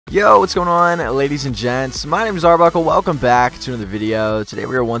Yo, what's going on, ladies and gents? My name is Arbuckle. Welcome back to another video. Today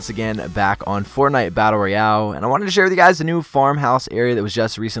we are once again back on Fortnite Battle Royale, and I wanted to share with you guys the new farmhouse area that was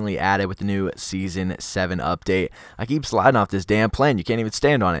just recently added with the new Season 7 update. I keep sliding off this damn plane. You can't even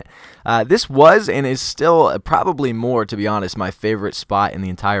stand on it. This was and is still probably more, to be honest, my favorite spot in the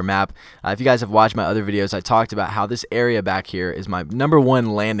entire map. If you guys have watched my other videos, I talked about how this area back here is my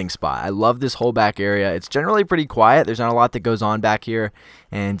 #1 landing spot. I love this whole back area. It's generally pretty quiet. There's not a lot that goes on back here.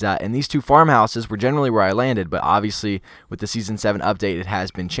 And these two farmhouses were generally where I landed, but obviously with the Season 7 update, it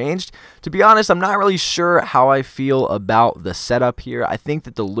has been changed. To be honest, I'm not really sure how I feel about the setup here. I think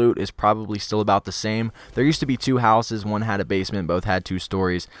that the loot is probably still about the same. There used to be two houses. One had a basement, both had 2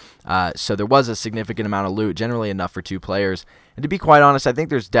 stories. So there was a significant amount of loot, generally enough for 2 players. And to be quite honest, I think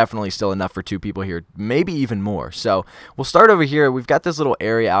there's definitely still enough for 2 people here, maybe even more. So we'll start over here. We've got this little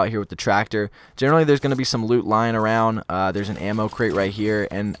area out here with the tractor. Generally, there's going to be some loot lying around. There's an ammo crate right here,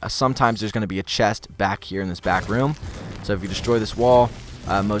 and sometimes there's going to be a chest back here in this back room. So if you destroy this wall,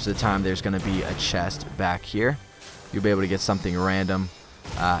 most of the time there's going to be a chest back here. You'll be able to get something random.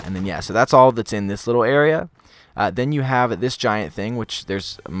 And then, yeah, so that's all that's in this little area. Then you have this giant thing, which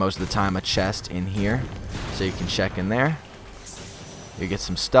there's most of the time a chest in here. So you can check in there. You get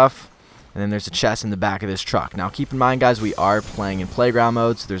some stuff, and then there's a chest in the back of this truck. Now keep in mind, guys, we are playing in playground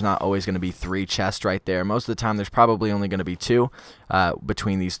mode, so there's not always going to be 3 chests right there. Most of the time there's probably only going to be 2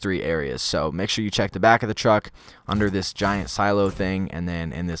 between these 3 areas. So make sure you check the back of the truck, under this giant silo thing, and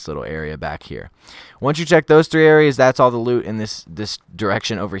then in this little area back here. Once you check those 3 areas, that's all the loot in this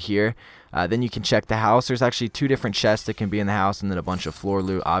direction over here. Then you can check the house. There's actually 2 different chests that can be in the house, and then a bunch of floor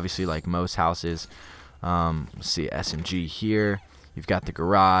loot, obviously like most houses. Let's see, SMG here. You've got the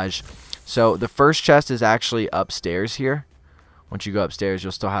garage. So the first chest is actually upstairs here. Once you go upstairs,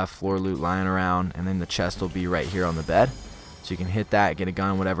 you'll still have floor loot lying around, and then the chest will be right here on the bed. So you can hit that, get a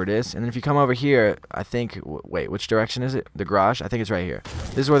gun, whatever it is. And then if you come over here, I think, wait, which direction is it? The garage? I think it's right here.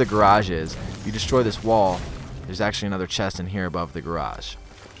 This is where the garage is. If you destroy this wall, there's actually another chest in here above the garage.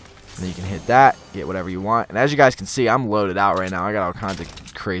 And then you can hit that, get whatever you want. And as you guys can see, I'm loaded out right now. I got all kinds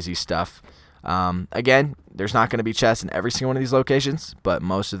of crazy stuff. Again, there's not going to be chests in every single one of these locations, but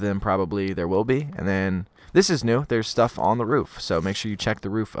most of them probably there will be. And then this is new. There's stuff on the roof, so make sure you check the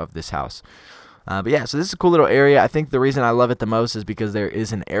roof of this house. But yeah, so this is a cool little area. I think the reason I love it the most is because there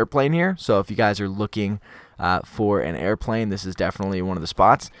is an airplane here. So if you guys are looking for an airplane, this is definitely one of the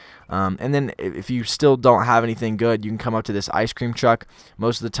spots. And then if you still don't have anything good, you can come up to this ice cream truck.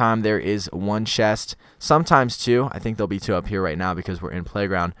 Most of the time there is 1 chest, sometimes 2. I think there'll be 2 up here right now because we're in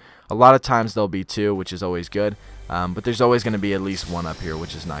playground. A lot of times there'll be 2, which is always good. But there's always going to be at least 1 up here,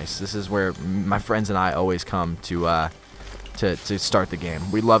 which is nice. This is where my friends and I always come to start the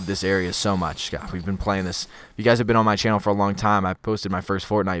game. We love this area so much. God, we've been playing this. If you guys have been on my channel for a long time, I posted my first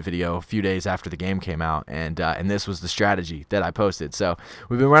Fortnite video a few days after the game came out, and this was the strategy that I posted. So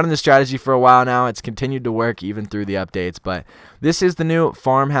we've been running this strategy for a while now. It's continued to work even through the updates, but this is the new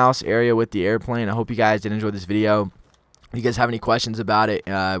farmhouse area with the airplane. I hope you guys did enjoy this video. If you guys have any questions about it,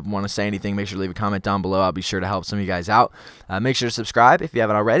 want to say anything, make sure to leave a comment down below. I'll be sure to help some of you guys out. Make sure to subscribe if you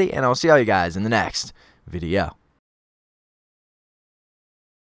haven't already, and I'll see all you guys in the next video.